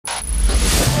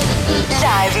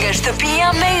Live nga shtëpia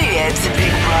me yjet.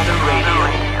 Big Brother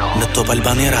Radio. Në Top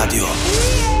Albania Radio.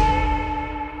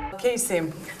 Kejsi,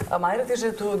 ma herët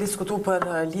ishe të diskutu për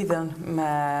lidhen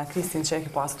me Kristin që e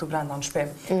ki pas këtu brenda në shpe.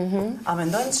 A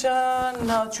mendon që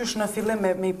në qysh në fillim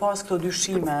me i pas këto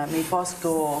dyshime, me i pas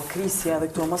këto krisje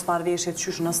dhe këto mos marrëveshje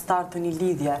qysh në start të një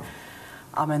lidhje,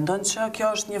 a mendon që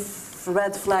kjo është një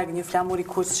red flag, një flamur i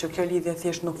kuq që kjo lidhje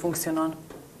thjesht nuk funksionon?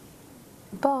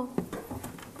 Po.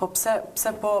 Po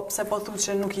pse po thu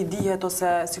që nuk i dihet ose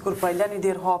sikur po e lëni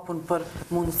derë hapun për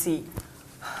mundësi?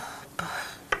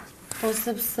 Po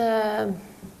sepse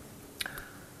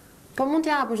po mund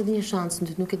t'ja hapësh një shans në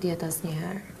ty, nuk e dihet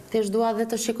asnjëherë. Thjesht dua dhe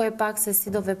të shikoj pak se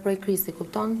si do veproj Kristi,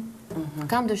 kupton?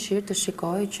 Kam dëshirë të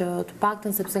shikoj që të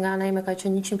paktën sepse nga ana ime ka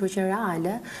qenë 100%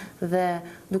 reale dhe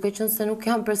duke qenë se nuk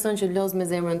jam person që loz me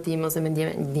zemrën time ose me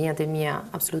ndjenjat e mia,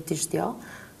 absolutisht jo.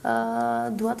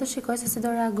 Dua të shikoj se si do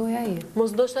reagoj ai.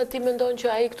 Mos ndoshta ti mendon që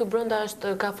ai këtu brenda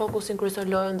ka fokusin kryesor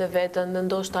lojën dhe veten, dhe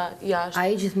ndoshta jashtë.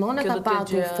 Ai gjithmonë ka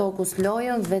patur fokus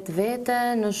lojën,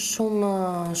 veten, është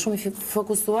shumë i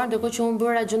fokusuar, ndërkohë që unë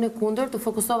bëra gjën e kundërt, të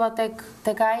fokusova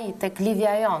tek ai, tek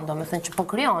lidhja jon, domethënë që po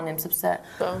krijonim sepse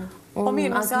po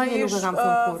mirë, nëse ai është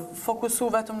fokusu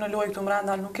vetëm në lojë këtu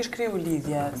brenda, nuk ish kriju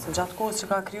lidhje, se gjatë kohës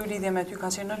që ka kriju lidhje me ty ka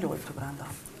qenë në lojë këtu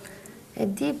brenda. E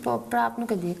di, po prap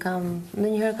nuk e di,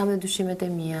 ndonjëherë kam dhe dyshimet e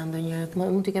mia, ndonjëherë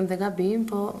mund t'i kem dhe gabim,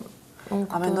 po...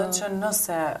 A mendon që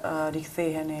nëse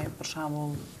riktheheni, për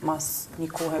shembull, mas një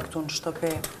kohe këtu në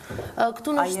shtëpi,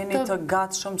 a jeni të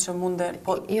gatshëm që munde...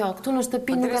 Jo, këtu në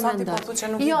shtëpi nuk e mendoj. Interesanti po thu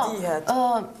që nuk i dihet.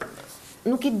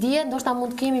 Nuk i dihet, ndoshta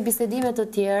mund të kemi bisedime të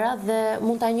tjera dhe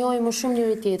mund ta njohim më shumë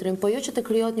njëri tjetrin, po jo që të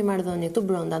krijohet një marrëdhënie këtu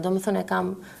brenda, domethënë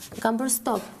kam bërë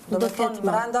stop. Domethënë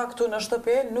brenda këtu në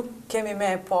shtëpi nuk kemi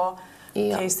me po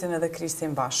Kristin edhe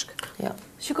Kristin bashk. Jo.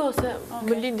 Shiko se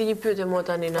më lindi një pyetje mua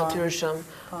tani natyrshëm.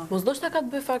 Mos ndoshta ka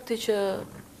të bëjë fakti që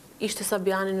ishte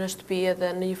Sabiani në shtëpi edhe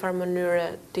në një farë mënyre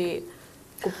ti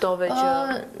kuptove që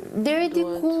deri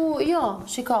diku, jo,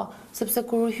 shiko, sepse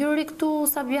kur hyri këtu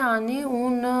Sabiani,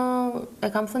 unë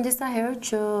e kam thënë disa herë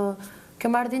që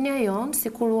kjo marrëdhënia jonë,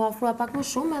 sikur u afrua pak më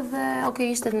shumë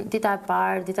edhe, ishte dita e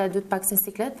parë, dita e dytë pak si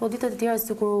siklet, po ditët e tjera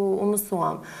sikur u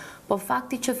mësuam. Po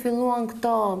fakti që filluan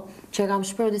këto, që e kam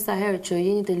shprehur disa herë që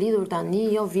jeni të lidhur tani,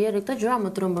 jo vjerë, këto gjëra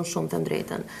më trembën shumë të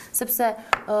drejtën. Sepse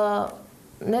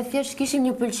ne thjesht kishim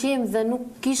një pëlqim dhe nuk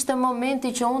kishte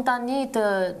momenti që unë tani të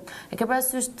e ke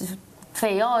parasysh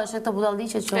fejohesh këto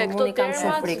budalliqe që unë i kam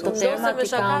shumë frikë. Këto termat me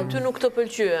shaka ty nuk të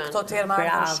pëlqyen. Këto terma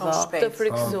janë shumë shpejt. Të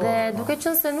frikësuar. Dhe duke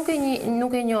qenë se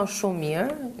nuk e njoh shumë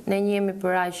mirë, ne jemi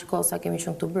për aq kohë sa kemi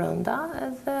qenë këtu brenda,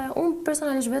 edhe unë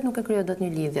personalisht vetë nuk e krijoj dot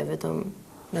një lidhje vetëm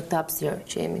në këtë hapësirë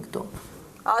që jemi këtu.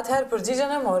 Atëherë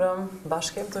përgjigjen e morëm,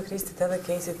 bashkim të Kristit edhe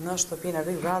Kesit në shtëpinë e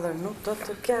Big Brother nuk do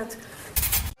të ketë